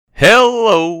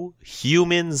Hello,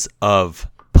 humans of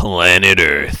planet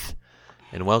Earth,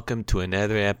 and welcome to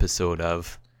another episode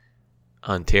of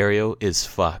Ontario is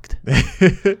Fucked.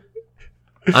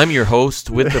 I'm your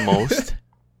host with the most,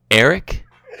 Eric.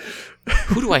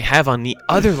 Who do I have on the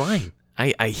other line?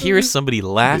 I hear somebody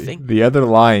laughing. The other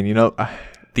line,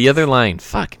 The other line.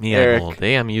 Fuck me, Eric. I'm old.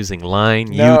 I'm using Line,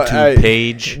 YouTube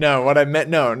page. No, what I meant,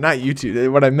 not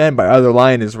YouTube. What I meant by other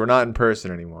line is we're not in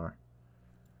person anymore.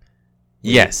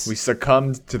 Yes. We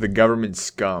succumbed to the government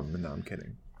scum. No, I'm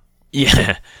kidding.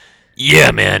 Yeah.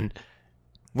 Yeah, man.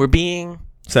 We're being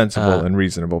Sensible and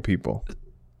reasonable people.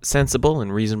 sensible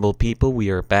and reasonable people.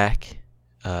 We are back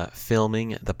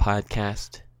filming the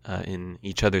podcast in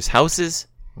each other's houses.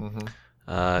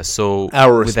 Mm-hmm. So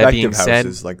Our with that being respective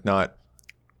houses, not.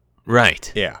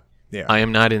 right. Yeah. I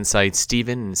am not inside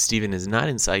Steven, and Steven is not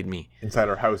inside me. Inside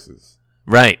our houses.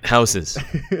 Right, houses.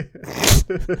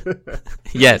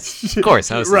 Yes, of course,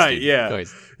 houses. Right, dude. yeah. Of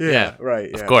course. Yeah,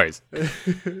 right. Of Yeah. course.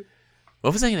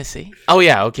 What was I going to say? Oh,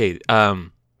 yeah, okay.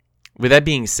 With that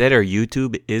being said, our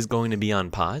YouTube is going to be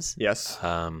on pause. Yes.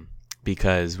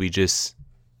 Because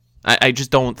I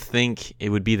just don't think it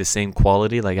would be the same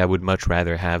quality. Like, I would much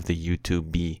rather have the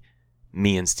YouTube be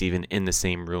me and Steven in the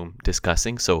same room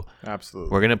discussing. So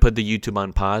Absolutely. we're going to put the YouTube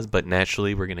on pause, but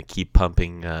naturally we're going to keep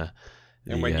pumping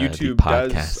And when the YouTube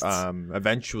podcasts. does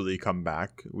eventually come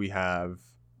back, we have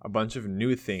a bunch of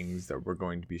new things that we're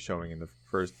going to be showing in the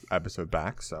first episode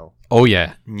back. So Oh,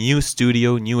 yeah. New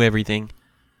studio, new everything.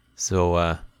 So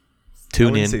I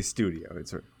tune wouldn't in. say studio.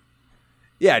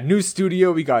 New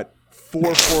studio. We got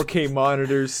 4K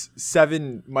monitors,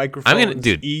 7 microphones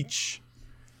each.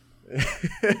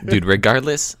 Dude,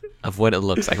 regardless of what it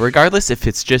looks like, regardless if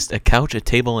it's just a couch, a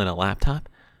table, and a laptop,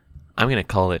 I'm going to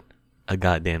call it a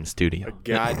goddamn studio. A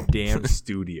goddamn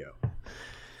studio.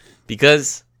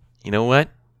 Because, you know what?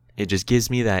 It just gives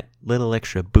me that little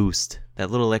extra boost, that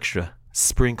little extra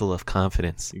sprinkle of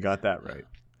confidence. You got that right.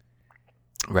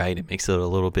 Right? It makes it a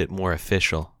little bit more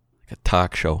official, like a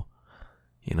talk show,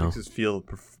 you know? Makes us feel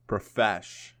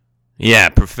profesh. Yeah,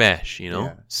 profesh, you know?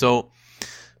 Yeah. So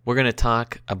we're going to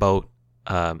talk about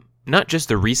not just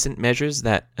the recent measures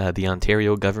that the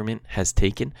Ontario government has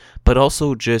taken, but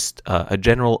also just a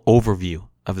general overview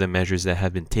of the measures that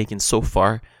have been taken so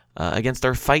far against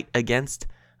our fight against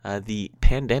the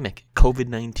pandemic,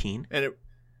 COVID-19. And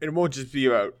it won't just be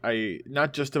about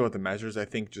not just about the measures. I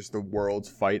think just the world's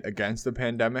fight against the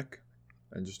pandemic,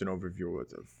 and just an overview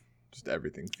of just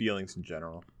everything, feelings in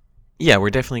general. Yeah, we're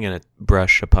definitely going to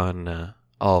brush upon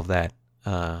all of that.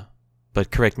 But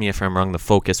correct me if I'm wrong, the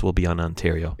focus will be on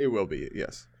Ontario. It will be,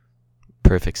 yes.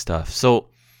 Perfect stuff. So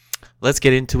let's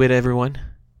get into it, everyone.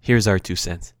 Here's our 2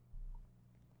 cents.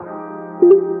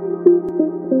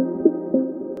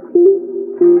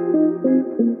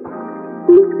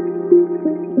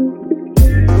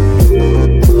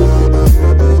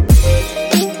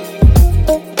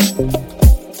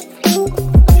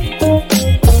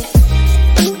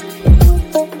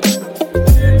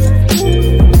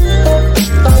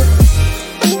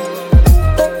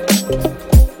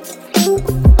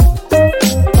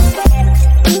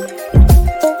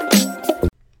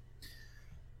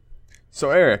 So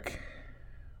Eric,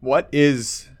 what did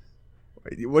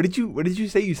you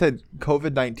say? You said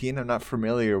COVID-19. I'm not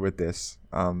familiar with this.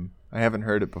 I haven't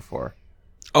heard it before.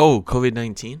 Oh,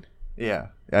 COVID-19? Yeah,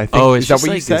 I think. Oh, it's is that just what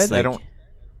like you said? this, I like- don't.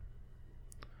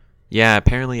 Yeah,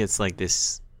 apparently it's like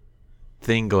this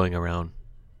thing going around.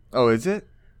 Oh, is it?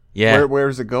 Yeah. Where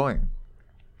is it going?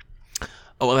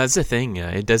 Oh, well, that's the thing.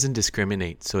 It doesn't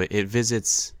discriminate, so it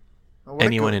visits Oh, what a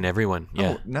anyone go- and everyone.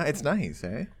 Yeah. Oh, no, it's nice,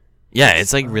 eh? Yeah,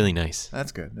 it's like really nice.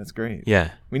 That's good. That's great.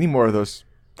 Yeah. We need more of those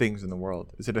things in the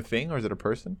world. Is it a thing or is it a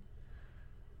person?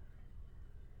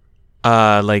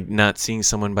 Like not seeing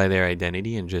someone by their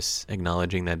identity and just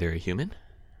acknowledging that they're a human?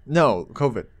 No,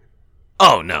 COVID.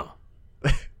 Oh, no.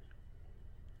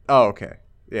 Oh, okay.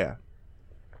 Yeah.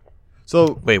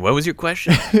 So, Wait, what was your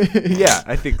question? yeah,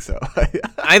 I think so.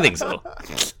 I think so.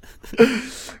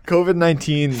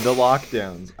 COVID-19, the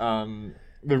lockdowns.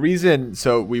 The reason,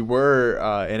 so we were,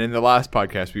 and in the last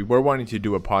podcast, we were wanting to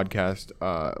do a podcast,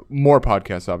 more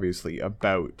podcasts, obviously,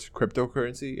 about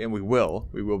cryptocurrency, and we will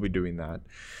be doing that.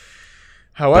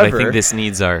 However, But I think this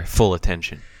needs our full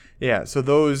attention. yeah, so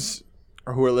those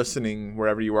who are listening,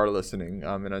 wherever you are listening,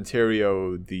 in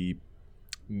Ontario,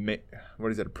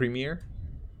 what is it, a premier?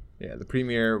 Yeah, the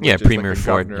premier, which is Premier like the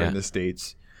Ford, governor yeah. in the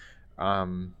States,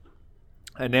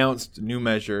 announced new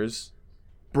measures,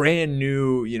 brand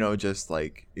new, just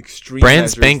like extreme Brand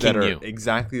measures spanking that are new.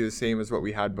 exactly the same as what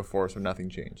we had before, so nothing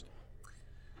changed.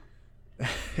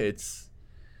 It's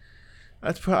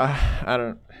I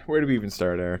don't. Where do we even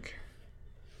start, Eric?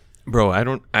 Bro,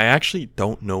 I actually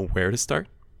don't know where to start.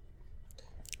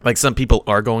 Like, some people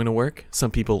are going to work, some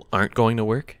people aren't going to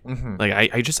work. Mm-hmm. Like,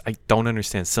 I don't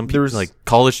understand. Some people, There's- like,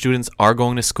 college students are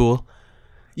going to school.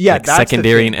 Yeah, like that's the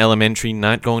secondary thing. and elementary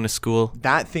not going to school.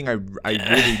 That thing I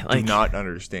really do Like- not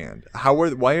understand.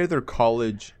 Why are there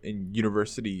college and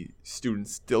university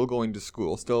students still going to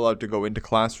school, still allowed to go into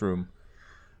classroom,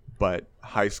 but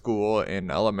high school and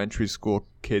elementary school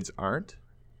kids aren't?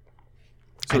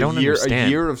 I don't A understand.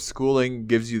 year of schooling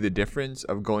gives you the difference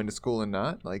of going to school and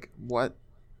not? Like, what?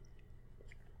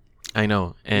 I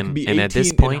know. You can And be at this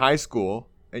 18 point, in high school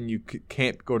and you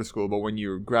can't go to school, but when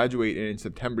you graduate in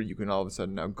September, you can all of a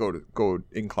sudden now go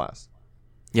in class.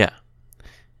 yeah.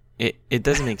 It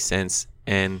doesn't make sense.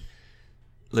 And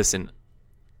listen,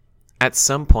 at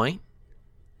some point,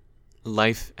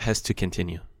 life has to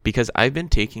continue. Because I've been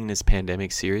taking this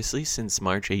pandemic seriously since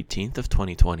March 18th of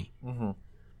 2020. Mm-hmm.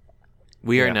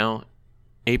 We are Yeah. now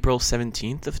April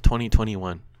 17th of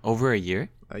 2021. Over a year.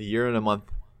 A year and a month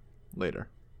later.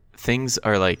 Things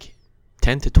are like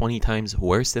 10 to 20 times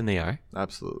worse than they are.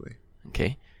 Absolutely.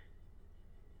 Okay?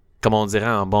 Comme on dirait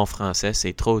en bon français,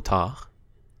 c'est trop tard.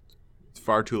 It's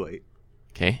far too late.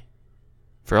 Okay?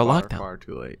 For a lockdown. Far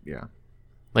too late, yeah.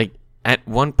 Like, at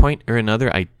one point or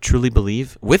another, I truly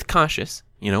believe, with cautious,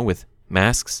 with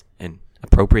masks and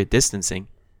appropriate distancing,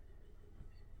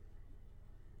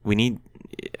 we need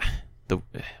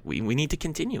we need to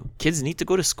continue. Kids need to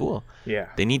go to school. Yeah.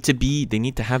 They need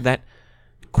to have that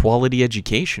quality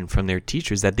education from their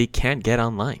teachers that they can't get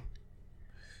online.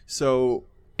 So,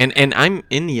 And I'm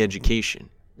in the education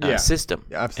Yeah. system.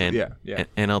 yeah, absolutely. And, yeah.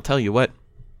 And I'll tell you what,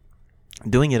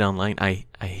 doing it online, I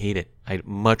hate it. I'd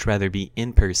much rather be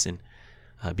in person,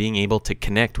 being able to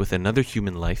connect with another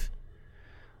human life.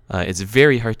 It's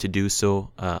very hard to do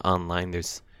so online.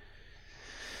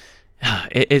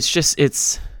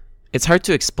 It's hard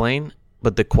to explain,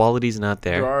 but the quality's not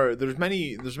there. There's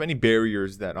many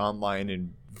barriers that online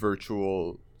and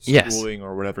virtual Yes. schooling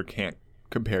or whatever can't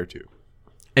compare to.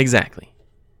 Exactly.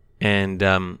 And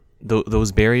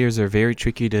those barriers are very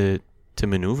tricky to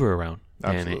maneuver around.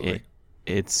 Absolutely.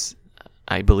 And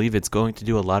I believe it's going to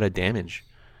do a lot of damage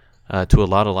to a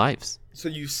lot of lives.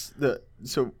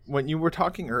 So when you were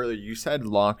talking earlier, you said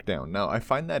lockdown. Now I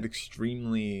find that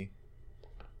extremely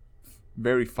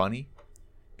very funny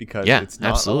because Yeah, it's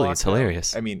not absolutely. a It's lockdown.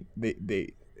 hilarious. I mean,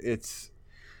 it's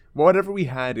whatever we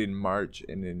had in March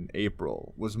and in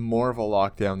April was more of a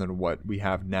lockdown than what we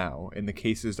have now, and the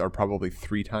cases are probably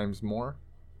 3 times more.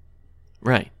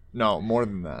 Right. No, more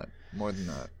than that. More than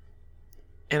that.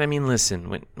 And I mean, listen,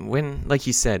 when like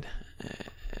you said,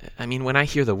 when I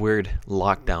hear the word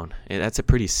lockdown, that's a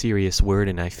pretty serious word,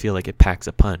 and I feel like it packs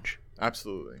a punch.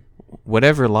 Absolutely.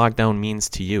 Whatever lockdown means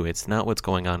to you, it's not what's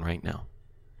going on right now.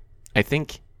 I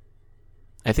think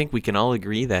we can all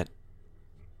agree that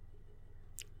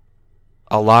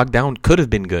a lockdown could have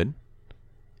been good,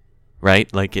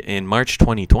 right? Like in March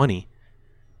 2020,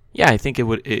 yeah, I think it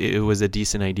was a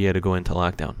decent idea to go into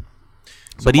lockdown.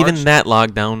 So But even March- that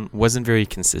lockdown wasn't very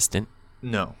consistent,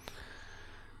 No.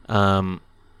 and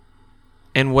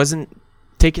wasn't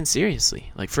taken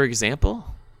seriously. Like, for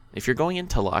example, if you're going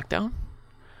into lockdown,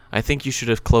 I think you should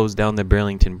have closed down the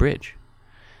Burlington Bridge.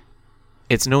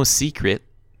 It's no secret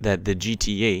that the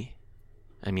GTA,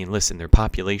 listen, their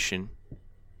population,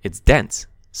 it's dense.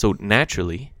 So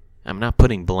naturally, I'm not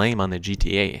putting blame on the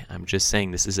GTA. I'm just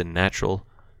saying this is a natural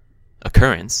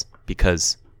occurrence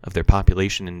because of their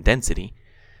population and density.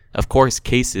 Of course,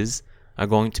 cases are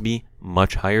going to be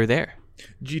much higher there.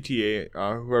 GTA,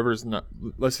 whoever's not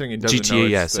listening and doesn't GTA, know,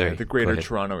 it's yeah, the, sorry. the Go Greater ahead.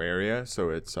 Toronto area. So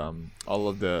it's all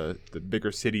of the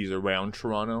bigger cities around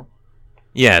Toronto.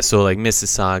 Yeah, so like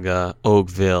Mississauga,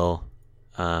 Oakville,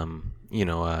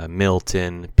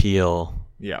 Milton, Peel.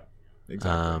 Yeah,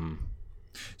 exactly.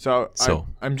 So-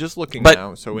 I'm just looking but-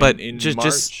 now. So but in just-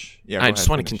 March, yeah, I go just ahead,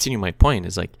 want to finish. continue my point.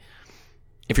 Is like,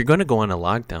 if you're going to go on a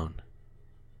lockdown,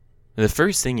 the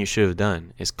first thing you should have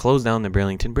done is close down the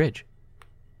Burlington Bridge.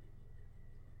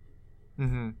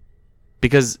 Mhm.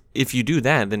 Because if you do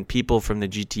that, then people from the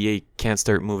GTA can't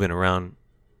start moving around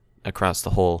across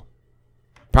the whole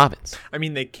province. I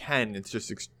mean, they can. It's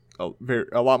just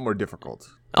a lot more difficult.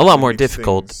 A lot It more makes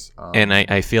difficult, things, and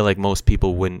I feel like most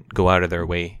people wouldn't go out of their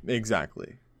way,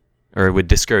 exactly. or it would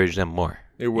discourage them more.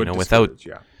 It would without discourage,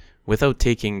 yeah. without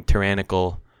taking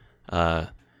tyrannical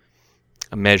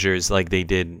measures like they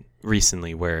did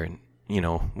recently, where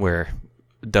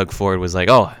Doug Ford was like,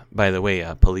 "Oh, by the way,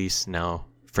 police now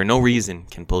for no reason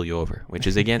can pull you over," which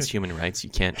is against human rights. You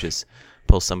can't just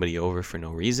pull somebody over for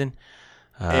no reason.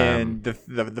 And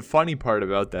the funny part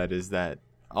about that is that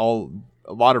a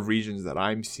lot of regions that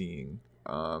I'm seeing,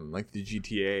 like the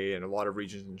GTA and a lot of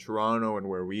regions in Toronto and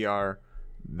where we are,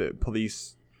 the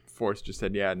police force just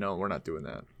said, "Yeah, no, we're not doing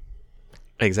that."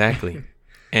 Exactly.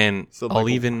 And So, I'll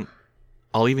Michael-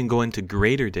 even go into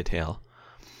greater detail.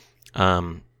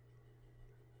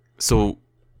 So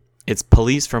it's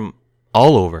police from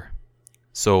all over.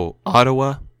 So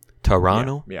Ottawa,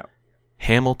 Toronto, Yeah.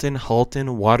 Hamilton,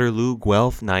 Halton, Waterloo,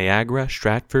 Guelph, Niagara,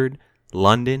 Stratford,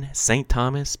 London, St.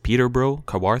 Thomas, Peterborough,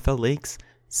 Kawartha Lakes,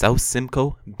 South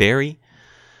Simcoe, Barrie.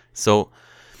 So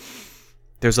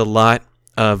there's a lot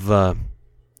of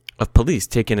police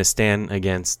taking a stand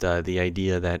against the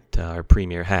idea that our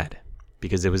premier had,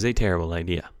 because it was a terrible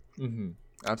idea. Mm-hmm.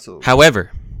 Absolutely.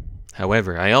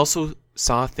 However, I also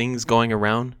saw things going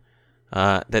around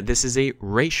that this is a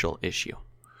racial issue.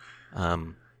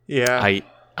 Yeah.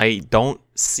 I don't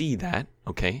see that,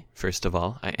 okay, first of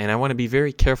all. And I want to be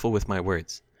very careful with my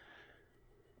words.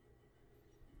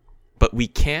 But we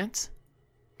can't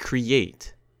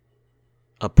create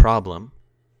a problem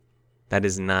that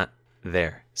is not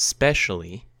there,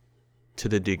 especially to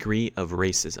the degree of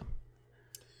racism.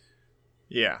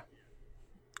 Yeah.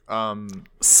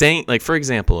 Saying, like, for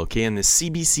example, okay, in the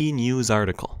CBC News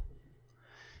article,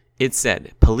 it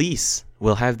said police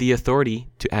will have the authority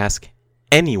to ask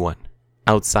anyone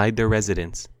outside their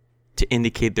residence to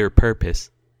indicate their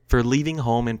purpose for leaving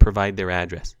home and provide their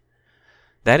address.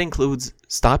 That includes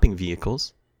stopping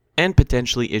vehicles and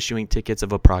potentially issuing tickets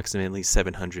of approximately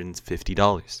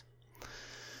 $750.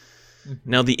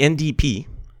 Now, the NDP,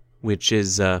 which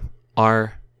is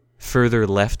our further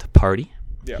left party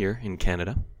here in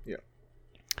Canada,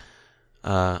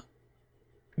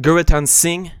 Guratan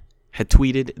Singh had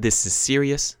tweeted, "This is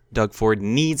serious. Doug Ford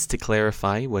needs to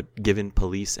clarify what given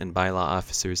police and bylaw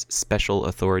officers special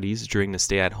authorities during the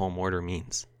stay-at-home order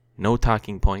means. No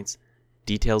talking points.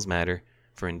 Details matter.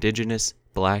 For Indigenous,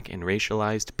 Black, and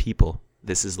racialized people,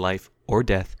 this is life or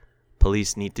death.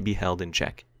 Police need to be held in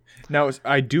check." Now,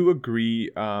 I do agree.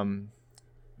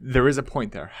 There is a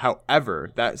point there.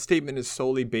 However, that statement is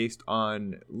solely based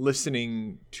on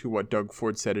listening to what Doug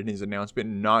Ford said in his announcement,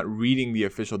 and not reading the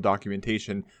official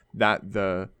documentation that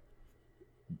the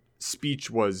speech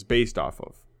was based off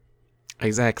of.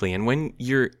 Exactly. And when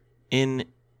you're an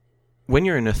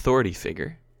authority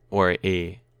figure or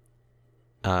a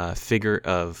figure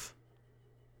of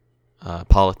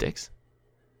politics,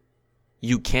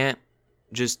 you can't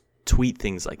just tweet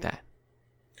things like that.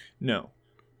 No.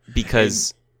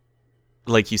 Because,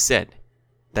 like you said,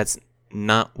 that's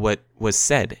not what was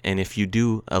said. And if you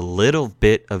do a little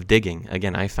bit of digging,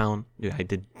 again, I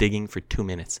did digging for 2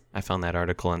 minutes. I found that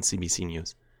article on CBC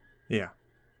News. Yeah.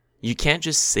 You can't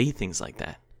just say things like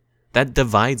that. That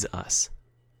divides us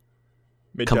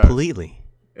It completely.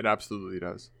 Does. It absolutely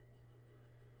does.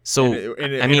 So,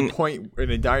 in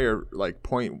a dire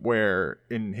point where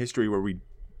in history where we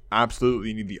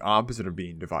absolutely need the opposite of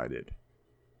being divided.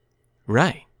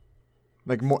 right.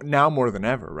 Like now more than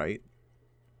ever, right?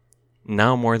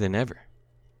 Now more than ever.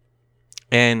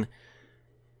 And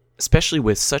especially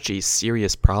with such a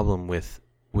serious problem with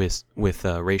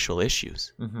racial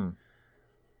issues. Mm-hmm.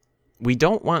 We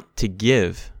don't want to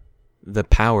give the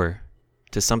power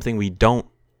to something we don't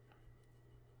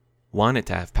want it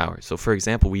to have power. So, for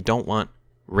example, we don't want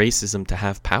racism to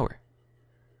have power.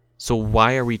 So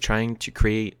why are we trying to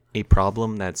create a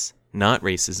problem that's not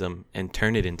racism and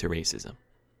turn it into racism?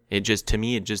 To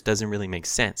me, it just doesn't really make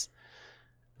sense.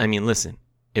 I mean, listen,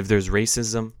 if there's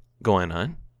racism going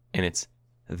on and it's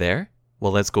there,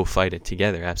 well, let's go fight it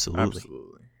together. Absolutely.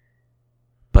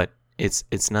 But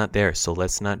it's not there, so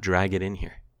let's not drag it in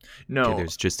here. No. Okay,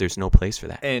 there's no place for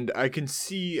that. And I can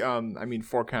see,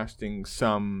 forecasting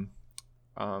some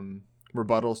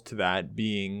rebuttals to that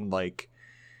being like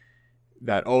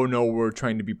that, oh no, we're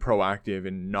trying to be proactive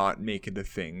and not make it a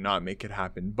thing, not make it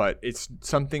happen. But it's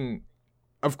something,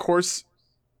 of course,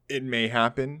 it may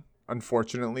happen.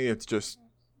 Unfortunately, it's just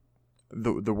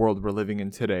the world we're living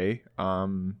in today.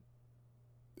 And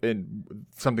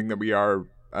something that we are,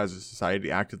 as a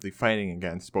society, actively fighting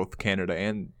against, both Canada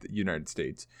and the United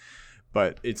States.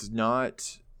 But it's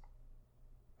not,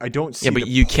 I don't see. Yeah, but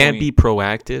you can't be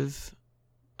proactive.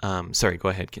 Sorry, go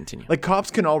ahead, continue. Like, cops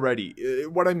can already,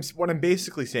 what I'm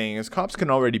basically saying is cops can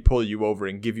already pull you over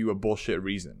and give you a bullshit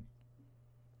reason.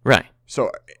 Right.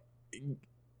 So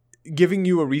giving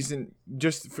you a reason,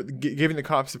 just for giving the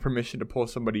cops the permission to pull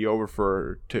somebody over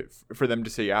for them to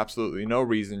say absolutely no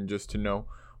reason, just to know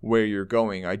where you're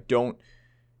going.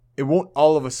 It won't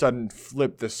all of a sudden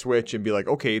flip the switch and be like,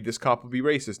 okay, this cop will be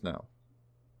racist now.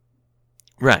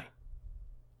 Right.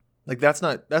 Like that's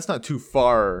not too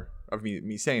far of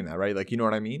me saying that, right? Like, you know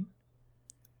what I mean?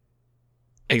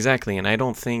 Exactly. And I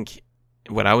don't think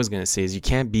what I was going to say is you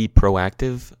can't be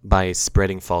proactive by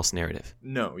spreading false narrative.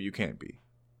 No, you can't be.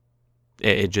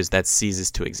 It just, that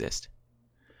ceases to exist.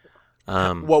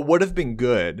 What would have been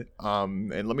good,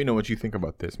 and let me know what you think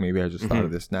about this. Maybe I just thought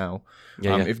of this now.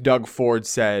 Yeah. If Doug Ford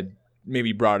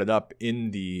maybe brought it up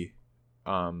in the,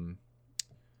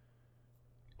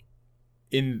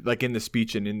 in the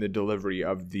speech and in the delivery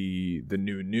of the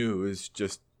new news,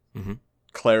 just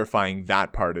clarifying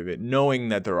that part of it, knowing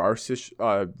that there are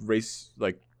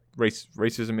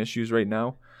racism issues right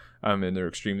now, and they're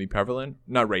extremely prevalent.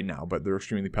 Not right now, but they're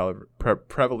extremely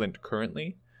prevalent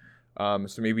currently.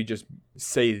 So maybe just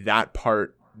say that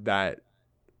part and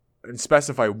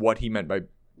specify what he meant by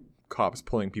cops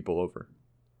pulling people over.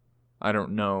 I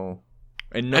don't know.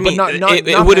 And I mean, it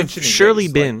not would have surely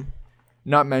been. Like,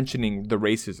 not mentioning the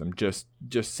racism, just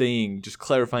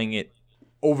clarifying it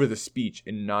over the speech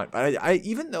and not. I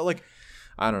even though, like,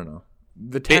 I don't know.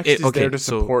 The text is there to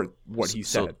support what he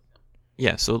said.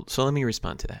 So let me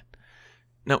respond to that.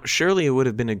 Now, surely it would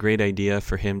have been a great idea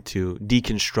for him to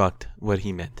deconstruct what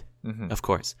he meant. Of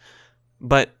course.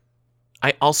 But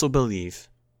I also believe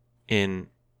in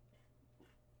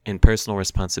personal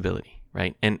responsibility,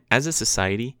 right? And as a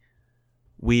society,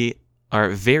 we are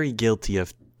very guilty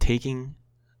of taking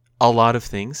a lot of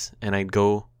things, and I'd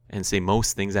go and say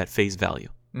most things, at face value.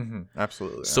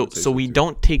 Absolutely. So we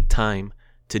don't take time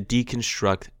to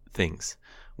deconstruct things,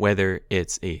 whether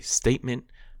it's a statement,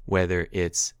 whether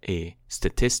it's a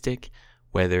statistic,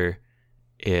 whether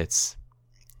it's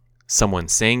someone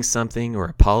saying something or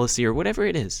a policy or whatever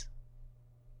it is,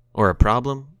 or a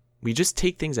problem. We just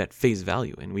take things at face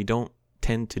value and we don't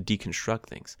tend to deconstruct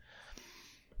things.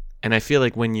 And I feel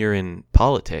like when you're in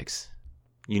politics,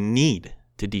 you need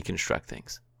to deconstruct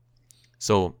things.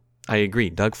 So I agree.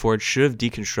 Doug Ford should have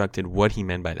deconstructed what he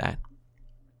meant by that.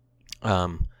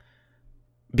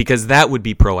 Because that would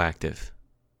be proactive,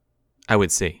 I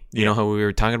would say. You know how we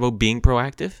were talking about being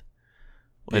proactive?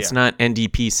 It's not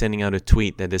NDP sending out a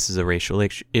tweet that this is a racial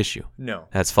issue. No.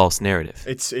 That's false narrative.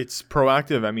 It's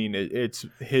proactive. I mean, it's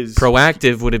his...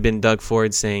 Proactive would have been Doug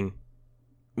Ford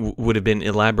would have been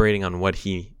elaborating on what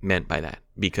he meant by that.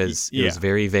 Because it was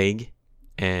very vague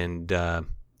and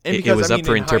it was up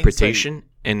for interpretation,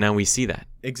 and now we see that.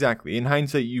 Exactly. In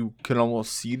hindsight, you can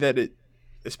almost see that it...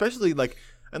 Especially, like,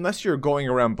 unless you're going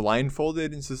around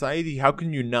blindfolded in society, how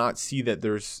can you not see that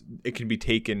it can be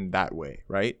taken that way,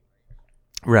 right?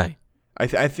 Right.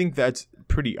 I think that's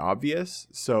pretty obvious.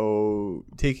 So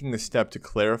taking the step to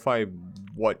clarify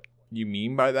what you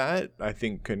mean by that, I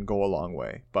think can go a long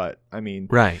way. But I mean,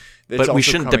 right. But we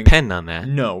shouldn't depend on that.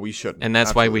 No, we shouldn't. And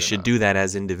that's why we should do that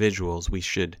as individuals. We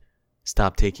should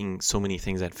stop taking so many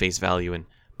things at face value, and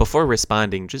before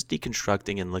responding, just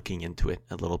deconstructing and looking into it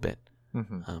a little bit.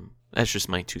 That's just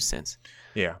my 2 cents.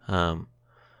 Yeah.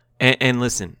 And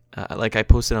listen, like I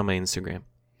posted on my Instagram,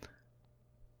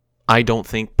 I don't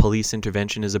think police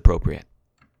intervention is appropriate.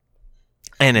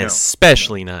 And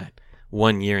especially not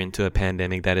 1 year into a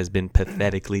pandemic that has been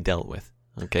pathetically dealt with.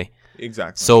 Okay?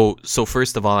 Exactly. So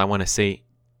first of all, I want to say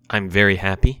I'm very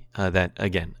happy that,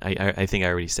 again, I think I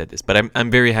already said this, but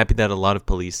I'm very happy that a lot of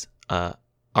police are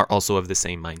also of the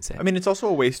same mindset. I mean, it's also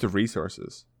a waste of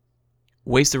resources.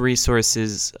 Waste of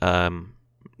resources,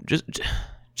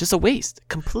 just a waste.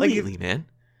 Completely, man.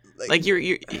 Like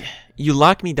you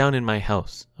lock me down in my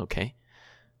house, okay?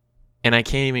 And I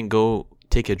can't even go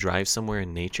take a drive somewhere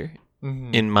in nature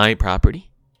in my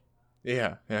property.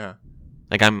 Yeah.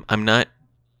 Like I'm not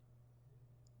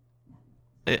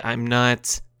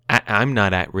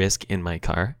at risk in my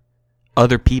car.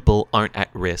 Other people aren't at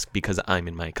risk because I'm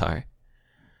in my car.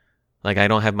 Like I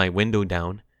don't have my window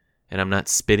down and I'm not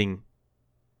spitting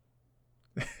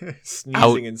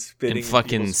sneezing and spitting and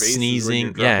fucking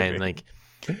sneezing. Yeah, and like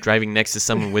driving next to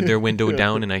someone with their window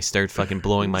down and I start fucking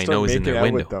blowing my nose in their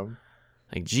window.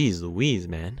 Like, geez Louise,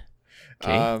 man.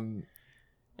 Okay.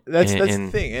 That's the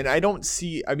thing. And I don't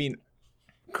see, I mean,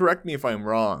 correct me if I'm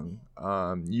wrong,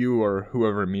 you or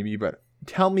whoever it may be, but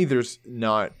tell me there's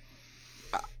not,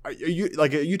 are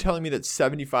you telling me that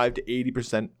 75 to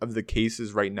 80% of the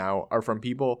cases right now are from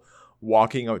people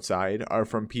walking outside, are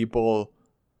from people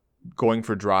going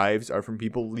for drives, are from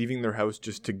people leaving their house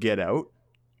just to get out?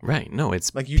 Right. No,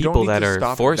 it's like people that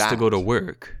are forced to go to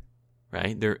work,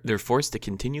 right? They're forced to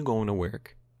continue going to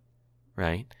work,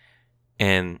 right?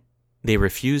 And they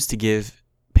refuse to give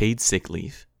paid sick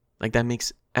leave. Like that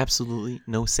makes absolutely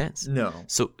no sense. No.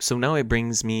 So now it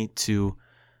brings me to,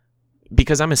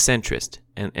 because I'm a centrist,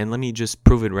 and let me just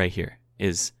prove it right here,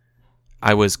 is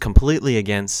I was completely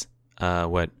against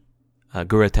what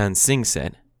Guratan Singh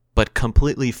said, but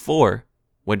completely for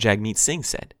what Jagmeet Singh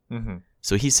said. Mm-hmm.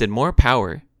 So he said more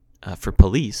power for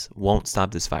police won't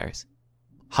stop this virus.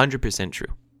 100%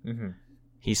 true. Mm-hmm.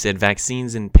 He said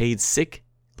vaccines and paid sick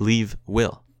leave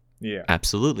will. Yeah.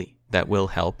 Absolutely. That will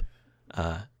help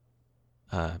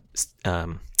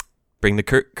bring the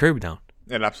curve down.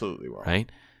 It absolutely will.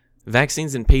 Right?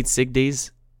 Vaccines and paid sick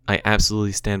days, I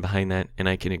absolutely stand behind that and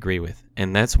I can agree with.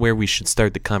 And that's where we should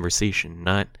start the conversation,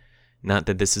 not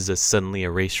that this is suddenly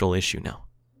a racial issue now.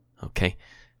 Okay?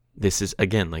 This is,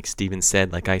 again, like Steven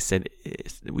said, like I said,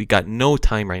 we got no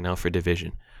time right now for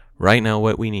division. Right now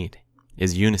what we need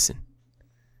is unison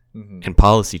and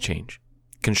policy change.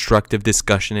 Constructive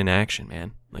discussion and action,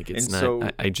 man. Like it's And not, so-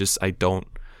 I don't.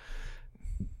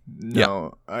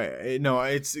 No,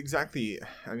 it's exactly.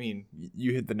 I mean,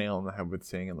 you hit the nail on the head with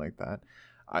saying it like that.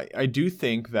 I do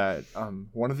think that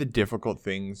one of the difficult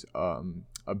things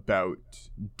about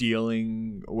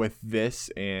dealing with this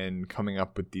and coming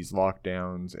up with these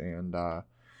lockdowns and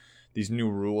these new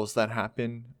rules that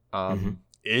happen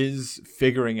is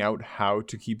figuring out how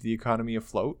to keep the economy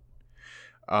afloat.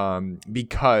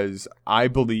 Because I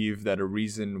believe that a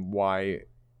reason why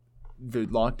the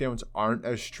lockdowns aren't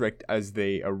as strict as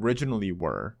they originally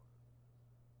were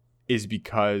is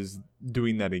because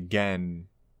doing that again,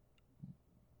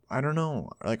 I don't know.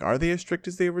 Like, are they as strict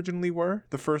as they originally were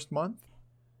the first month?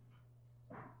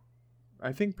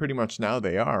 I think pretty much now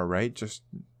they are, right? Just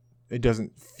it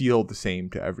doesn't feel the same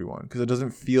to everyone because it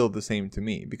doesn't feel the same to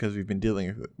me because we've been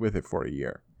dealing with it for a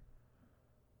year.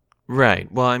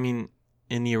 Right. Well, I mean,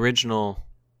 in the original,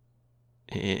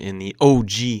 in the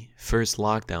OG first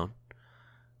lockdown,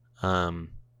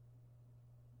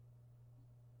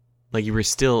 like you were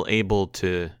still able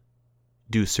to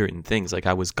do certain things. Like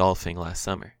I was golfing last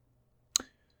summer.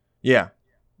 Yeah.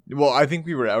 Well, I think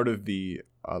we were out of the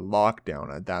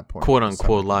lockdown at that point. Quote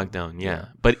unquote lockdown, yeah.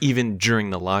 But even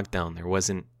during the lockdown, there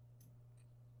wasn't.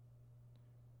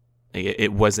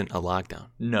 It wasn't a lockdown.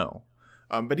 No.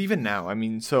 But even now, I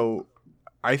mean, so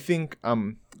I think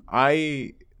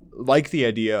I like the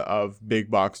idea of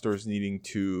big box stores needing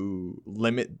to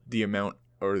limit the amount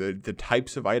or the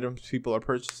types of items people are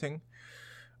purchasing.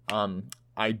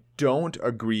 I don't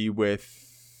agree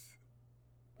with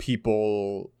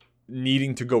people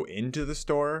needing to go into the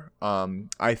store.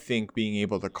 I think being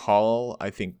able to call, I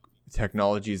think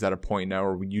technology is at a point now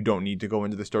where you don't need to go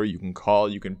into the store. You can call,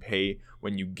 you can pay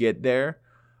when you get there.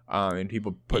 And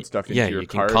people put stuff into your cart. Yeah, you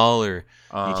can call or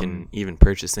you can even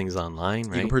purchase things online,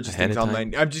 right? You can purchase things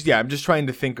online. I'm just trying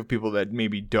to think of people that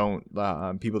maybe don't,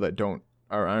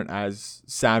 aren't as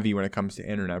savvy when it comes to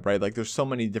internet, right? Like there's so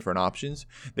many different options.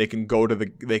 They can go to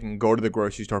the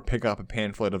grocery store, pick up a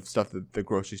pamphlet of stuff that the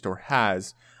grocery store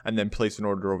has, and then place an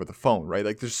order over the phone, right?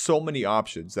 Like there's so many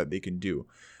options that they can do,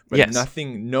 but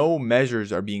no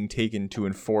measures are being taken to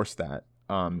enforce that.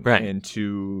 Right. And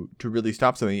to really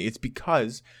stop something. It's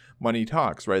because money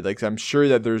talks, right? Like I'm sure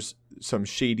that there's some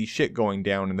shady shit going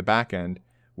down in the back end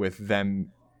with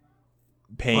them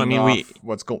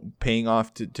paying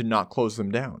off to not close them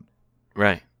down.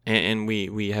 Right. And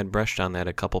we had brushed on that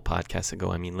a couple podcasts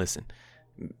ago. I mean, listen,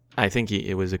 I think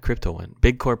it was a crypto one.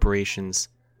 Big corporations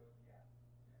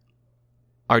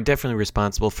are definitely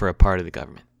responsible for a part of the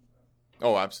government.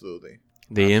 Oh, absolutely.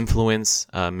 They influence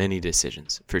many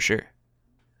decisions, for sure.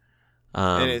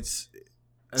 And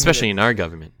especially in our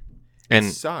government,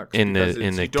 and sucks in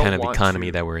the kind of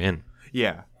economy that we're in.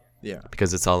 Yeah.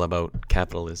 Because it's all about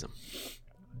capitalism.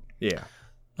 Yeah.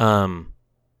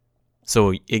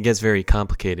 So it gets very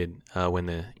complicated when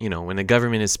the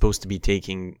government is supposed to be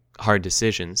taking hard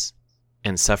decisions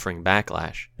and suffering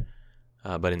backlash,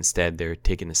 but instead they're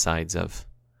taking the sides of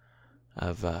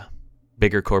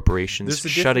bigger corporations,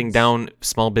 shutting down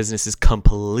small businesses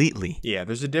completely. Yeah,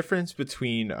 there's a difference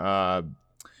between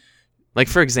like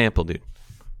for example, dude,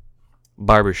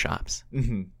 barbershops.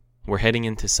 Mm-hmm. We're heading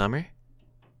into summer.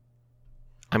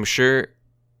 I'm sure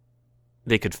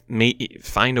they could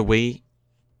find a way,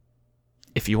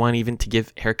 if you want, even to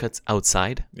give haircuts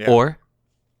outside, or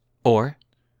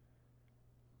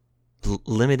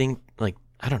limiting, like,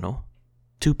 I don't know,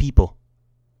 2 people.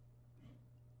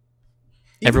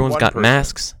 Even everyone's got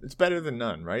masks. It's better than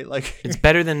none, right? Like it's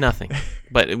better than nothing,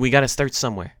 but we got to start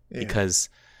somewhere because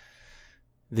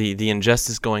the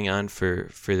injustice going on for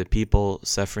the people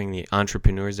suffering, the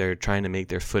entrepreneurs that are trying to make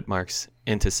their footmarks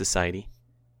into society,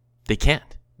 they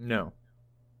can't. No.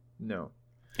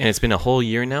 And it's been a whole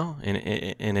year now, and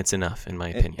it's enough, in my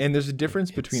opinion. And there's a difference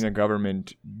between a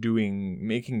government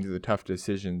making the tough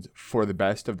decisions for the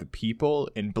best of the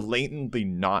people and blatantly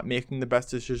not making the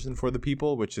best decision for the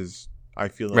people, which is, I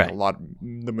feel like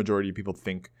the majority of people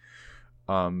think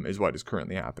is what is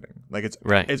currently happening. Like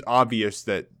Right. it's obvious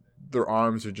that their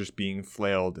arms are just being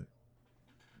flailed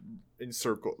in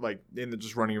circle, like and they're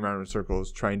just running around in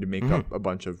circles trying to make up a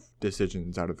bunch of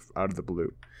decisions out of the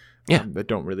blue. Yeah. That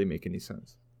don't really make any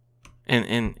sense.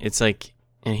 And it's like,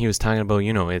 and he was talking about,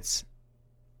 it's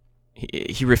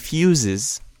he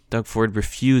refuses. Doug Ford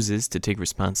refuses to take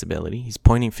responsibility. He's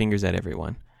pointing fingers at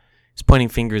everyone. He's pointing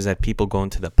fingers at people going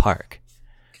to the park.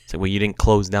 It's like, well, you didn't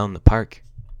close down the park.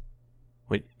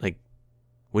 What do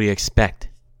you expect?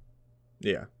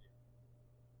 Yeah.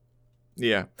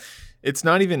 Yeah. It's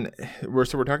not even we're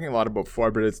talking a lot about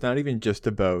Ford, but it's not even just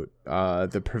about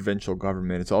the provincial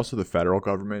government. It's also the federal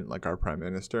government, like our prime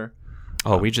minister.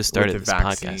 Oh, we just started with this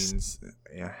vaccines. podcast.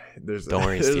 Yeah, there's Don't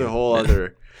worry, a whole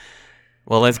other.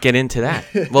 Well, let's get into that.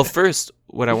 Well, first,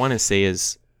 what I want to say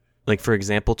is, like, for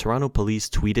example, Toronto police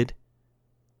tweeted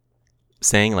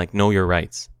saying, like, know your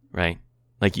rights, right?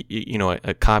 Like,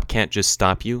 a cop can't just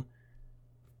stop you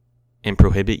and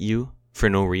prohibit you for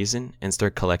no reason and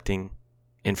start collecting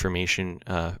information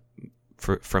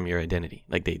from your identity.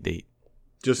 Like, they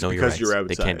just know your because rights. you're outside.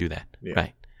 They can't do that, Yeah.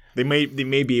 right? They may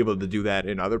be able to do that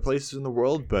in other places in the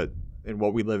world, but in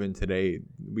what we live in today,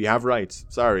 we have rights.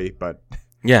 Sorry, but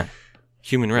yeah,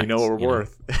 human rights. We know what we're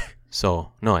worth.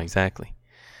 So no, exactly.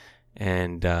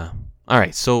 And all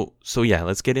right, so yeah,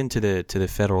 let's get into the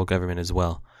federal government as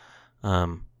well.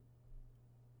 And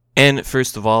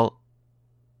first of all,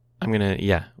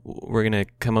 we're gonna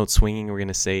come out swinging. We're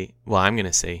gonna say, I'm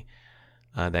gonna say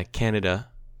that Canada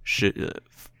should,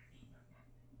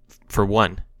 for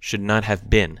one, should not have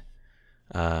been,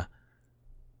 how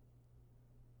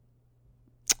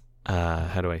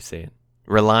do I say it?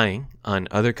 Relying on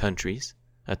other countries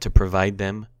to provide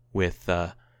them with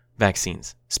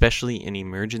vaccines, especially in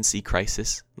emergency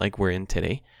crisis like we're in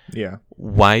today. Yeah.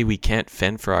 Why we can't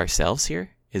fend for ourselves here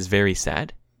is very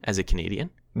sad as a Canadian.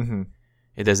 Mm-hmm.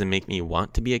 It doesn't make me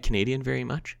want to be a Canadian very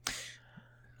much.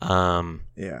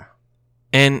 Yeah.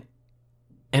 And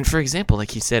for example,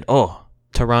 like he said,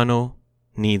 Toronto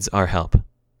needs our help.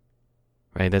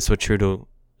 Right? That's what Trudeau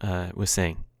was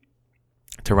saying.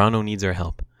 Toronto needs our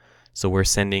help. So we're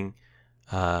sending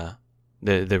the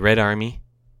Red Army,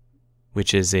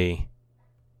 which is a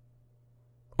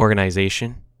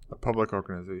organization. A public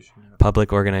organization. Yeah.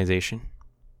 Public organization.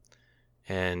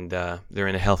 And they're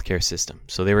in a healthcare system.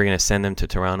 So they were going to send them to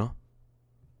Toronto.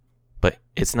 But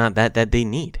it's not that they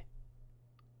need.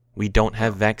 We don't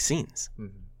have vaccines.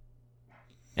 Mm-hmm.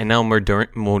 And now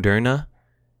Moderna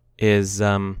is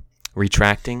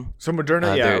retracting. So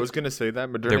Moderna, I was going to say that.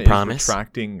 Moderna promise. is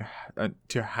retracting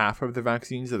to half of the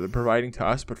vaccines that they're providing to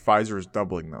us, but Pfizer is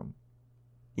doubling them.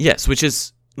 Yes, which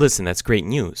is, listen, that's great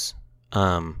news.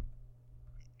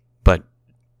 But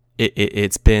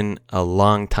it's been a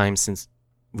long time since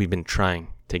we've been trying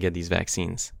to get these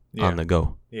vaccines on the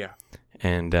go. Yeah.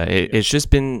 And it's just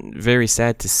been very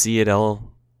sad to see it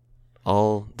all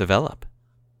develop.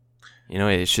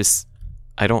 It's just,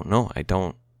 I don't know. I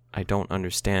don't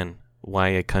understand why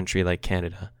a country like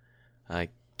Canada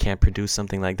can't produce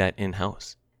something like that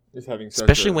in-house.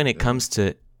 Especially when it comes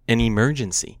to an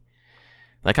emergency.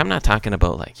 Like, I'm not talking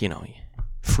about, like,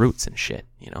 fruits and shit,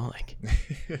 like,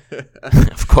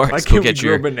 of course. Why can't we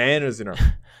grow bananas in our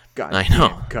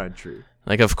goddamn country?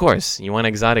 Like, of course, you want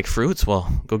exotic fruits?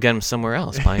 Well, go get them somewhere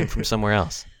else. Buy them from somewhere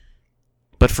else.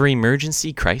 But for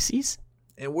emergency crises?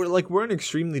 And we're an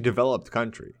extremely developed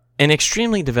country. An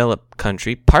extremely developed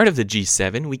country, part of the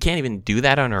G7. We can't even do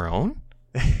that on our own?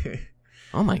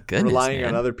 Oh my goodness, relying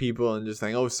on other people and just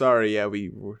saying, "Oh, sorry, yeah,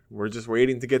 we're just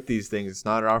waiting to get these things. It's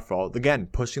not our fault." Again,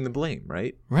 pushing the blame,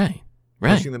 right? Right.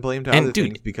 Pushing the blame to other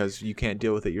things because you can't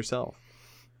deal with it yourself.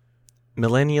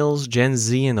 Millennials, Gen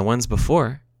Z, and the ones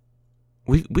before,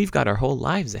 we've got our whole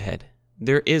lives ahead.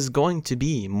 There is going to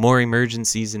be more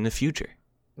emergencies in the future.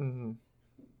 Mm-hmm.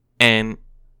 And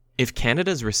if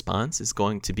Canada's response is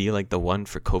going to be like the one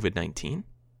for COVID-19,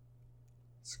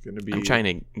 it's going to be... I'm trying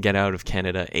to get out of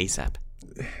Canada ASAP.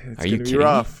 Are you kidding?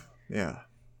 Rough. Me? Yeah.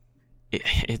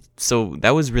 So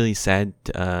that was really sad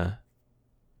to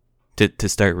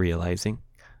start realizing.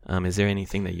 Is there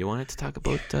anything that you wanted to talk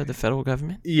about the federal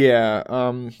government? Yeah.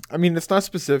 I mean, it's not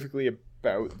specifically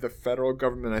about the federal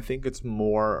government. I think it's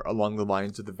more along the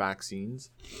lines of the vaccines.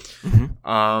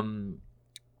 Mm-hmm.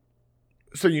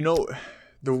 So,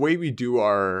 the way we do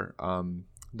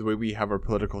the way we have our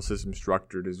political system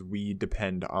structured is we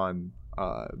depend on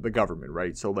the government,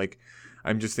 right? So, like,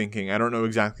 I'm just thinking, I don't know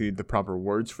exactly the proper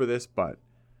words for this, but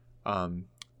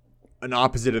an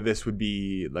opposite of this would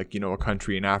be like, a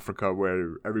country in Africa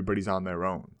where everybody's on their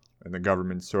own and the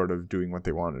government's sort of doing what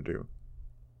they want to do.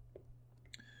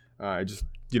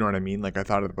 You know what I mean? Like, I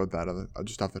thought about that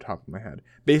just off the top of my head.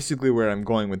 Basically, where I'm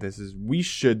going with this is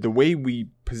the way we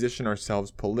position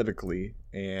ourselves politically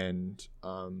and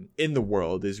in the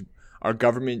world is our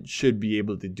government should be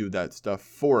able to do that stuff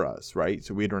for us, right?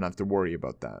 So we don't have to worry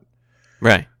about that.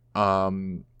 Right.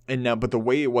 And now, but the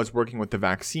way it was working with the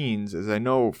vaccines is I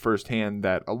know firsthand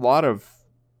that a lot of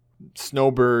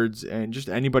snowbirds and just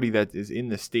anybody that is in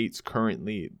the States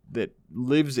currently that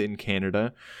lives in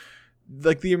Canada,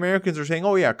 like the Americans are saying,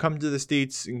 oh yeah, come to the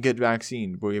States and get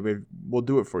vaccine. We'll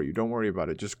do it for you. Don't worry about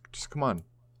it. Just come on.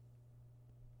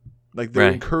 Like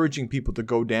they're encouraging people to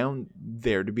go down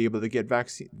there to be able to get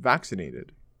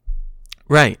vaccinated.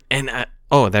 Right. And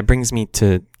that brings me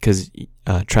to, because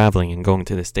traveling and going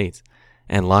to the States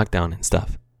and lockdown and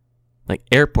stuff. Like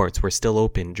airports were still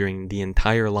open during the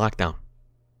entire lockdown.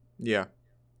 Yeah.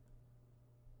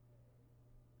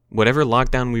 Whatever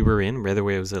lockdown we were in, whether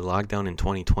it was a lockdown in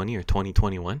 2020 or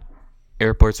 2021,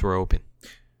 airports were open,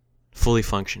 fully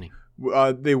functioning.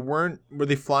 Were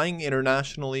they flying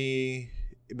internationally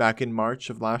back in March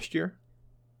of last year?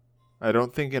 I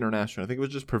don't think international. I think it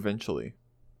was just provincially.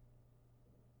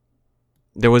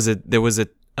 There was a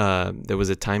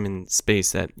time and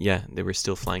space that they were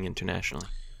still flying internationally.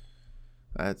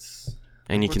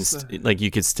 And you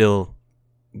could still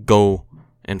go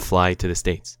and fly to the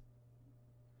States.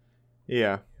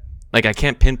 Yeah. Like I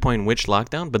can't pinpoint which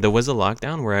lockdown, but there was a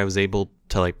lockdown where I was able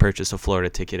to like purchase a Florida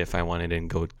ticket if I wanted and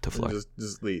go to Florida.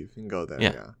 Just leave and go there.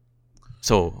 Yeah.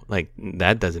 So like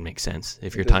that doesn't make sense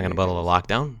if you're talking about a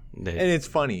lockdown. And it's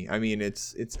funny. I mean,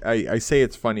 I say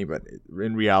it's funny, but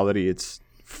in reality, it's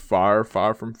far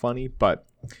from funny. But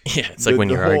yeah, it's like when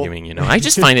you're arguing, you know. I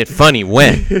just find it funny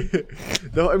when.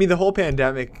 The whole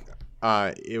pandemic.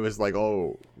 It was like,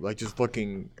 just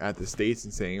looking at the States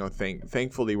and saying,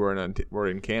 thankfully we're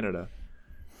in Canada.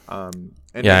 I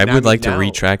would like to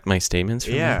retract my statements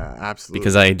from that. Absolutely.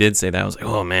 Because I did say that. I was like,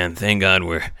 oh man, thank God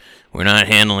we're not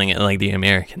handling it like the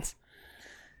Americans.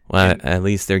 Well, at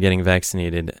least they're getting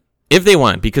vaccinated if they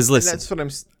want. Because listen, that's what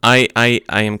I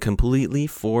am completely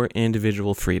for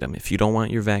individual freedom. If you don't want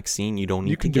your vaccine, you don't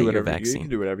need to get your vaccine. You can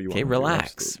do whatever you want. Okay,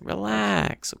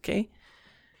 relax. Okay.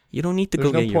 You don't need to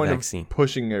go get your vaccine. There's no point of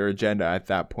pushing your agenda at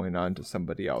that point onto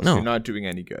somebody else. No. You're not doing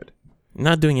any good.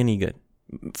 Not doing any good.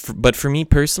 But for me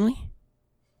personally,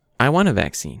 I want a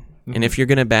vaccine. Mm-hmm. And if you're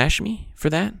going to bash me for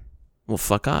that, well,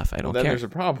 fuck off. I don't care. Then there's a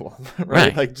problem,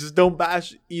 right? Like, just don't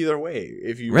bash either way.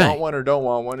 If you want one or don't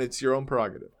want one, it's your own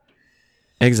prerogative.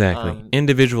 Exactly.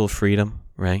 Individual freedom,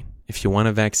 right? If you want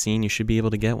a vaccine, you should be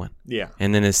able to get one. Yeah.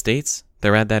 And in the States,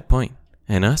 they're at that point.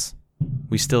 And us,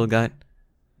 we still got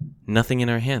nothing in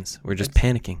our hands. We're just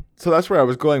panicking. So that's where I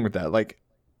was going with that. Like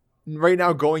right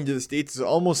now, going to the States is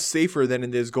almost safer than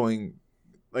it is going,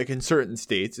 like in certain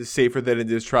states, is safer than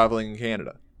it is traveling in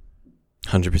Canada.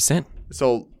 100%.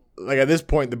 So like at this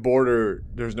point, the border,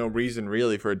 there's no reason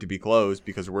really for it to be closed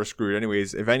because we're screwed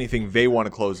anyways. If anything, they want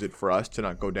to close it for us to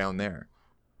not go down there.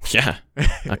 Yeah,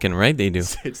 fucking right they do.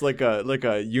 It's like a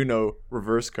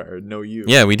reverse card, no you.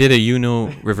 Yeah, we did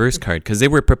a reverse card because they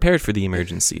were prepared for the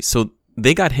emergency. So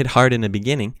they got hit hard in the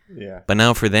beginning. Yeah. But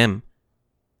now for them,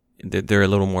 they're a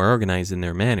little more organized in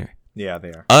their manner. Yeah, they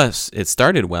are. Us, it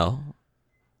started well,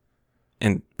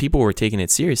 and people were taking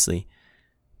it seriously.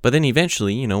 But then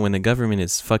eventually, when the government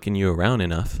is fucking you around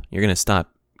enough, you're gonna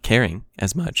stop caring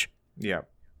as much. Yeah.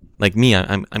 Like me,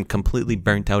 I'm completely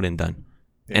burnt out and done.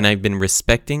 Yeah. And I've been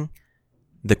respecting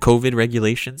the COVID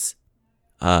regulations.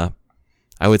 I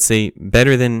would say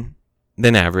better than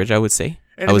average. I would say.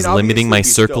 And I was limiting my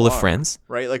circle of friends.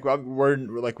 Right,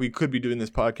 we could be doing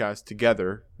this podcast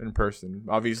together in person.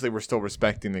 Obviously, we're still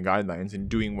respecting the guidelines and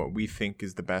doing what we think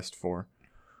is the best for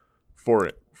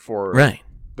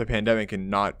the pandemic and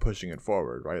not pushing it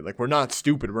forward. Right, like we're not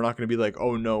stupid. We're not going to be like,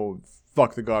 oh no,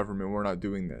 fuck the government. We're not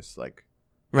doing this. Like,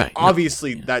 right.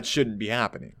 Obviously, that shouldn't be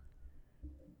happening.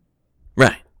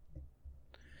 Right.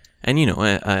 And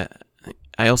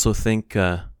I also think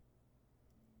at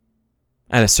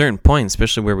a certain point,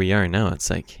 especially where we are now, it's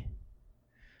like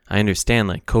I understand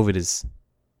like COVID is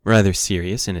rather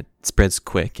serious and it spreads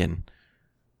quick, and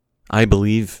I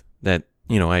believe that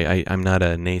I'm not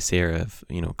a naysayer of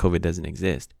COVID doesn't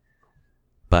exist,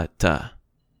 but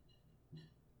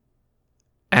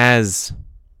as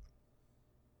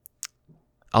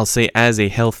I'll say, as a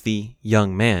healthy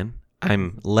young man,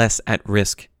 I'm less at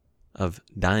risk of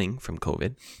dying from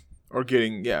COVID. Or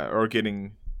getting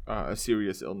a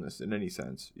serious illness in any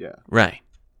sense. Yeah. Right.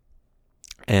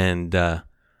 And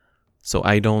so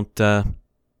I don't,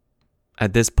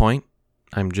 at this point,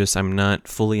 I'm not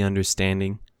fully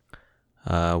understanding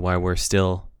why we're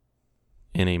still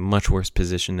in a much worse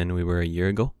position than we were a year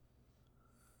ago.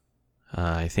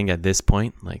 I think at this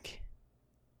point, like,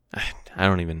 I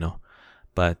don't even know.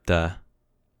 But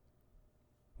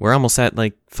we're almost at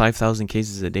like 5,000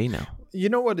 cases a day now. You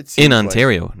know what it seems in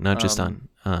Ontario, not just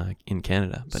in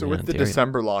Canada. But so in with Ontario. the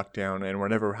December lockdown and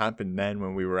whatever happened then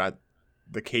when we were at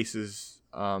the cases,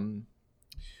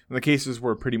 the cases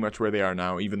were pretty much where they are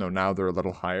now, even though now they're a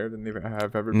little higher than they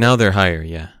have ever been. Now they're higher,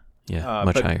 yeah,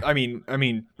 much but, higher. I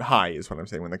mean, high is what I'm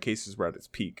saying. When the cases were at its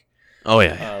peak. Oh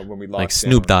yeah, when we locked like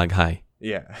Snoop down. Dogg high.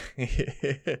 Yeah.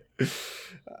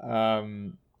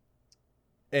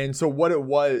 And so what it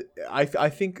was, I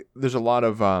think there's a lot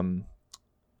of,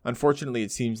 unfortunately,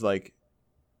 it seems like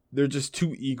they're just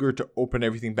too eager to open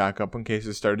everything back up when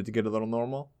cases started to get a little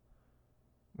normal.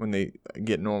 When they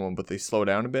get normal, but they slow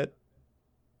down a bit.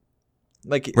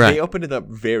 Like, right. They opened it up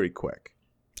very quick.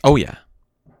 Oh, yeah.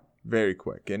 Very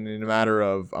quick. And in a matter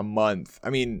of a month. I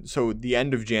mean, so the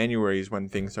end of January is when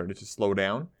things started to slow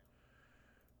down.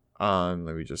 Let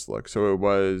me just look. So it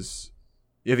was...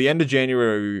 Yeah, the end of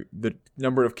January, the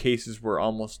number of cases were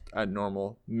almost at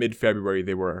normal. Mid-February,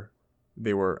 they were,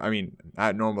 I mean,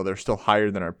 at normal. They're still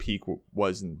higher than our peak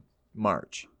was in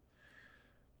March.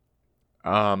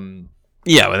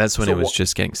 Yeah, well, that's when it was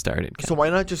just getting started. So why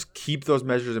not just keep those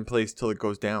measures in place till it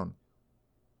goes down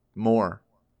more?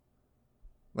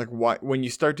 Like, why, when you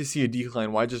start to see a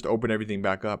decline, why just open everything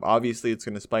back up? Obviously, it's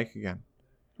going to spike again.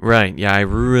 Right. Yeah,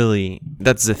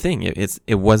 that's the thing.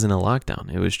 It wasn't a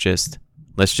lockdown. It was just,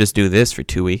 let's just do this for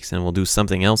 2 weeks, and we'll do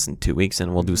something else in 2 weeks,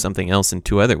 and we'll do something else in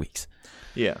 2 other weeks.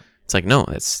 Yeah. It's like, no.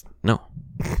 Like,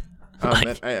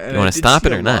 you want to stop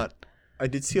it or not? I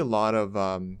did see a lot of,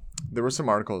 there were some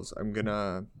articles. I'm going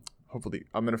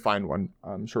to find one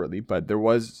shortly, but there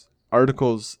was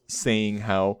articles saying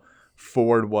how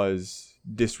Ford was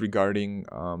disregarding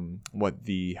what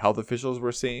the health officials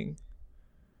were saying.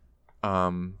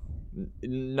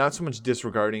 Not so much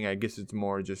disregarding, I guess it's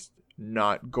more just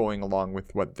not going along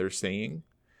with what they're saying.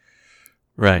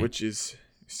 Right. Which is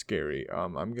scary.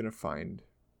 I'm going to find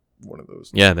one of those.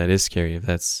 Yeah, that is scary. If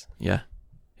that's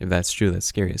true, that's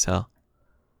scary as hell.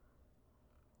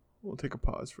 We'll take a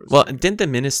pause for a second. Well, didn't the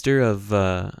Minister of,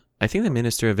 I think the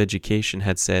Minister of Education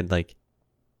had said, like,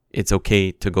 it's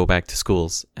okay to go back to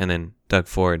schools. And then Doug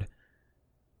Ford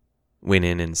went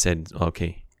in and said,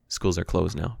 okay, schools are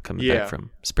closed now, coming back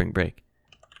from spring break.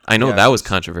 I know that was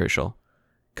controversial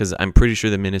because I'm pretty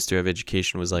sure the Minister of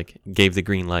Education was like, gave the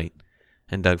green light.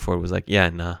 And Doug Ford was like, yeah,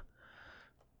 nah.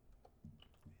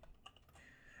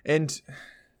 And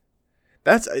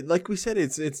that's, like we said,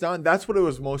 it's not, that's what it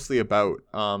was mostly about.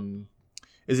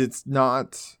 Is it's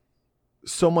not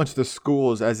so much the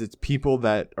schools as it's people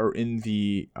that are in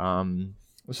the,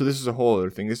 so this is a whole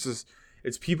other thing.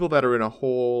 It's people that are in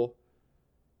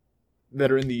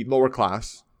the lower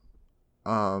class,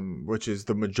 which is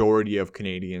the majority of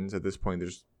Canadians at this point.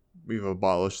 We've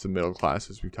abolished the middle class,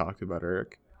 as we talked about,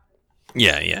 Eric.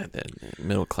 Yeah. The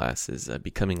middle class is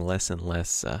becoming less and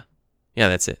less. Yeah,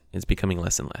 that's it. It's becoming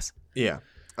less and less. Yeah.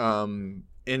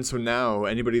 And so now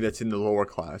anybody that's in the lower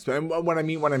class, and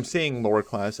when I'm saying lower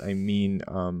class, I mean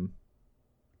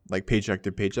like paycheck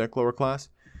to paycheck lower class.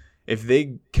 If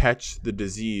they catch the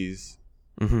disease,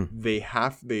 they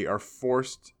are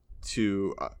forced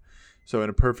to. So in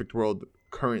a perfect world,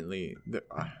 currently,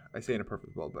 I say in a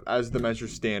perfect world, but as the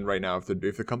measures stand right now, if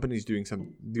the company's doing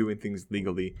things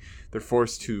legally, they're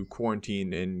forced to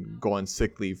quarantine and go on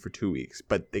sick leave for 2 weeks.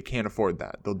 But they can't afford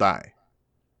that; they'll die.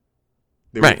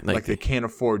 They can't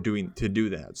afford to do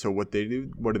that. So what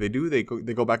do? They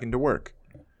go back into work,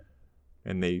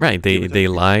 and they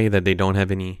lie that they don't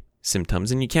have any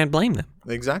symptoms, and you can't blame them.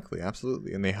 Exactly,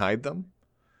 absolutely, and they hide them.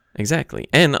 Exactly,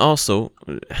 and also,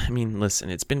 I mean, listen,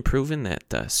 it's been proven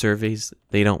that surveys,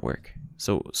 they don't work.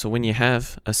 So when you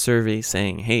have a survey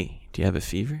saying, "Hey, do you have a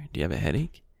fever? Do you have a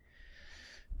headache?"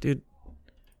 Dude,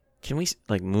 can we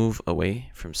like move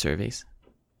away from surveys?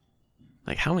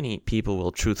 Like, how many people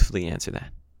will truthfully answer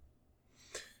that?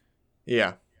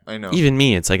 Yeah, I know. Even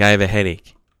me, it's like, I have a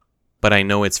headache, but I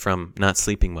know it's from not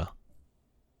sleeping well.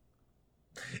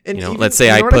 And let's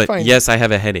say I put, yes, I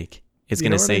have a headache. It's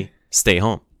going to say, stay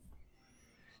home.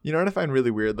 You know what I find really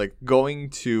weird? Like,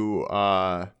 going to,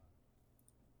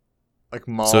 like,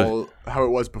 mall, how it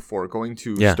was before. Going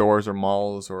to stores or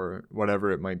malls or whatever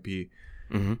it might be.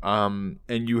 Mm-hmm.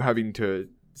 And you having to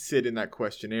sit in that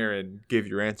questionnaire and give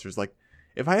your answers. Like,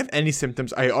 if I have any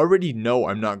symptoms, I already know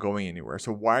I'm not going anywhere.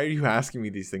 So why are you asking me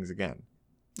these things again?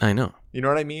 I know. You know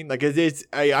what I mean? Like,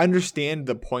 I understand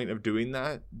the point of doing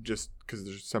that, just because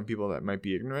there's some people that might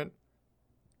be ignorant.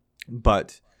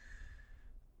 But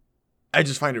I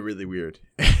just find it really weird.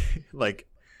 Like,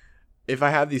 if I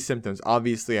have these symptoms,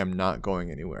 obviously I'm not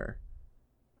going anywhere.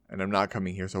 and I'm not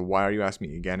coming here. So why are you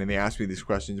asking me again? And they ask me these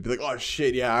questions. I'd be like, oh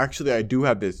shit, yeah, actually I do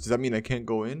have this. Does that mean I can't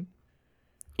go in?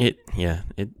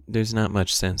 There's not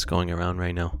much sense going around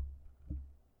right now.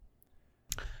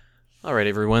 All right,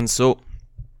 everyone. So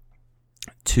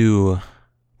to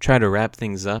try to wrap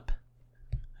things up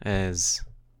as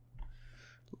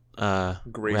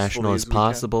rational as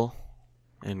possible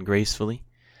and gracefully,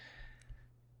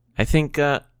 I think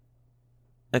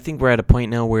we're at a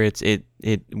point now where it's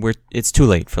too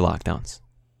late for lockdowns.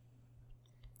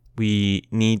 We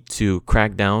need to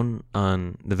crack down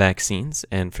on the vaccines,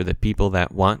 and for the people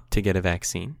that want to get a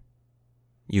vaccine,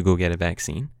 you go get a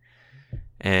vaccine.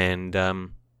 And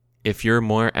if you're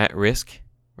more at risk,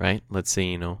 right? Let's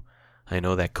say, I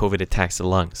know that COVID attacks the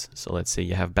lungs. So let's say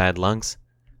you have bad lungs.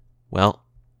 Well,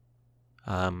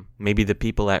 maybe the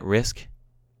people at risk,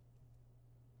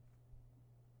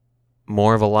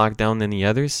 more of a lockdown than the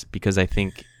others, because I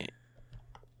think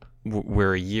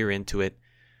we're a year into it.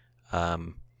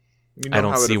 I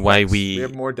don't see why we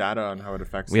have more data on how it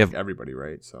affects everybody,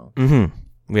 right? So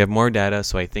we have more data,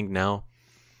 so I think now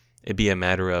it'd be a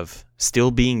matter of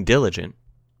still being diligent,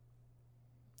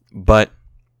 but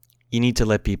you need to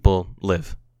let people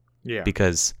live. Yeah.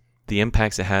 Because the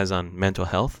impacts it has on mental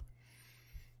health.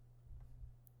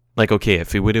 Like, okay,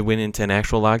 if we would have went into an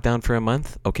actual lockdown for a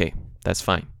month, okay, that's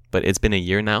fine. But it's been a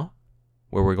year now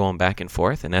where we're going back and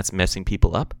forth, and that's messing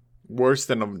people up. Worse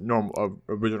than a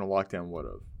original lockdown would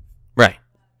have. Right.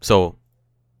 So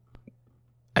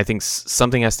I think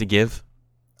something has to give.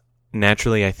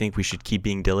 Naturally, I think we should keep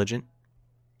being diligent.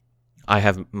 I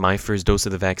have my first dose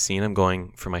of the vaccine. I'm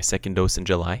going for my second dose in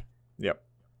July. Yep.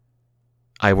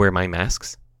 I wear my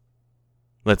masks.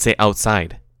 Let's say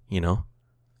outside,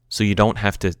 so you don't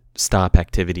have to stop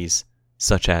activities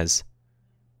such as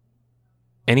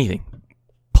anything.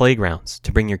 Playgrounds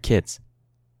to bring your kids.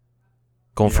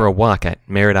 Going for a walk at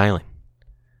Merritt Island.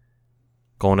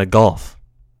 Going to golf.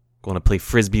 Going to play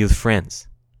frisbee with friends.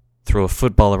 Throw a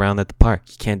football around at the park.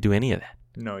 You can't do any of that.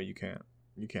 No, you can't.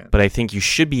 You can't. But I think you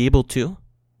should be able to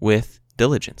with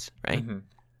diligence, right? Mm-hmm.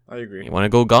 I agree. You want to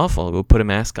go golf? Well, go put a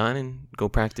mask on and go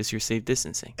practice your safe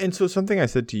distancing. And so something I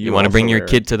said to you. You want to bring your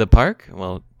kid to the park?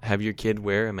 Well, have your kid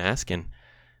wear a mask and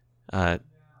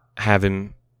have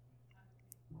him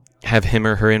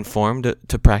or her informed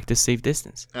to practice safe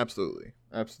distance. Absolutely.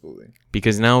 Absolutely.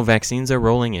 Because now vaccines are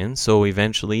rolling in, so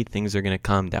eventually things are going to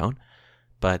calm down.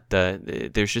 But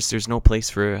there's no place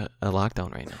for a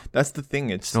lockdown right now. That's the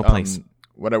thing. It's no place.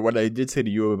 What I did say to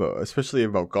you about, especially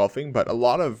about golfing, but a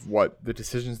lot of what the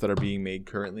decisions that are being made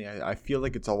currently, I feel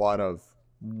like it's a lot of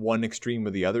one extreme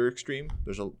or the other extreme.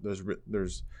 There's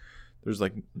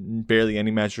like barely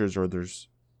any measures, or there's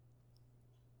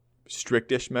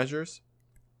strictish measures.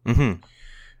 Mm-hmm.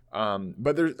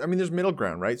 But there's middle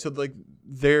ground, right? So like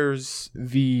there's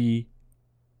the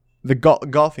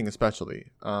golfing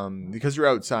especially, because you're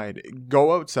outside.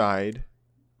 Go outside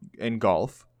and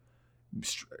golf.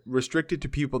 Restricted to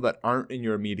people that aren't in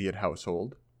your immediate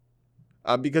household.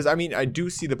 Because I do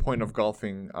see the point of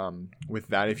golfing with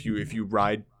that. If you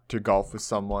ride to golf with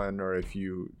someone, or if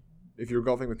you're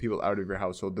golfing with people out of your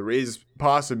household, there is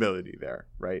possibility there,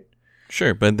 right?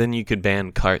 Sure, but then you could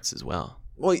ban carts as well.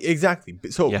 Well, exactly.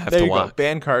 So you have there to you walk. Go.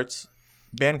 Ban carts.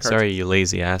 Sorry, you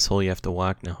lazy asshole. You have to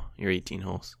walk now. You're 18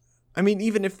 holes. I mean,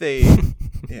 even if they,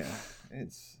 yeah,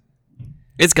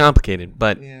 it's complicated,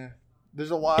 but yeah,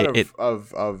 there's a lot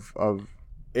of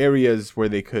areas where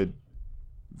they could,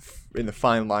 in the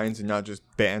fine lines, and not just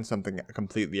ban something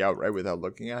completely outright without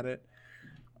looking at it.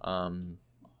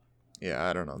 Yeah,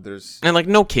 I don't know. And like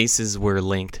no cases were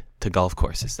linked to golf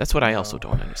courses. That's what I also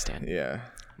don't understand. Yeah.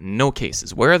 No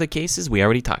cases. Where are the cases? We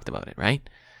already talked about it, right?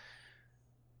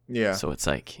 Yeah. So it's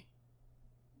like,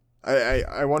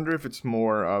 I wonder if it's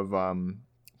more of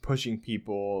pushing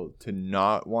people to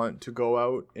not want to go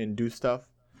out and do stuff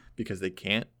because they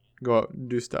can't go out and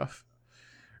do stuff,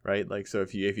 right? Like, so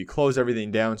if you close everything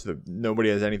down so that nobody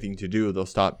has anything to do, they'll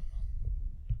stop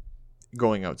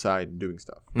going outside and doing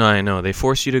stuff. No, I know. They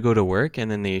force you to go to work,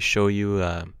 and then they show you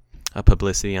a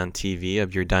publicity on TV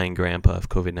of your dying grandpa of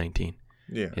COVID-19.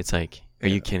 Yeah. It's like, are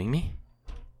you kidding me?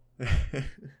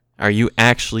 Are you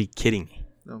actually kidding me?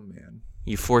 Oh, man.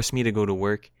 You force me to go to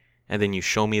work, and then you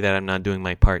show me that I'm not doing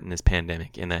my part in this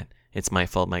pandemic, and that it's my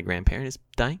fault my grandparent is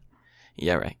dying?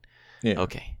 Yeah, right. Yeah.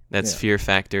 Okay. That's fear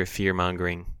factor,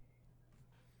 fear-mongering.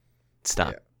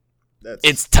 Stop. Yeah.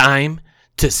 It's time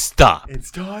to stop.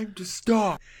 It's time to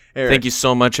stop. Eric. Thank you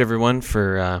so much, everyone,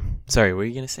 for... sorry, what were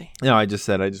you going to say? No, I just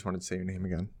wanted to say your name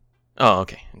again. Oh,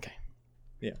 okay.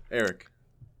 Yeah, Eric.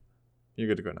 You're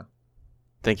good to go now.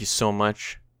 Thank you so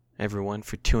much, everyone,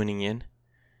 for tuning in.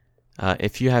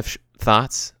 If you have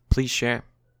thoughts, please share,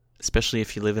 especially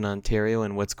if you live in Ontario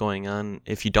and what's going on.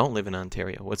 If you don't live in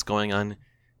Ontario, what's going on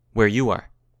where you are,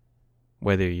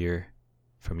 whether you're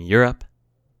from Europe,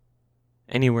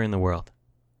 anywhere in the world.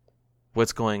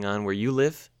 What's going on where you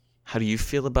live? How do you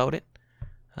feel about it?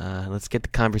 Let's get the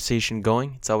conversation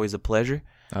going. It's always a pleasure.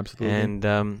 Absolutely.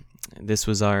 And this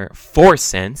was our 4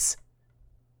 cents.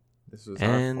 This was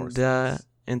our 4 cents.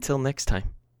 Until next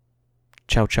time.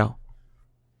 Ciao, ciao.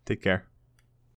 Take care.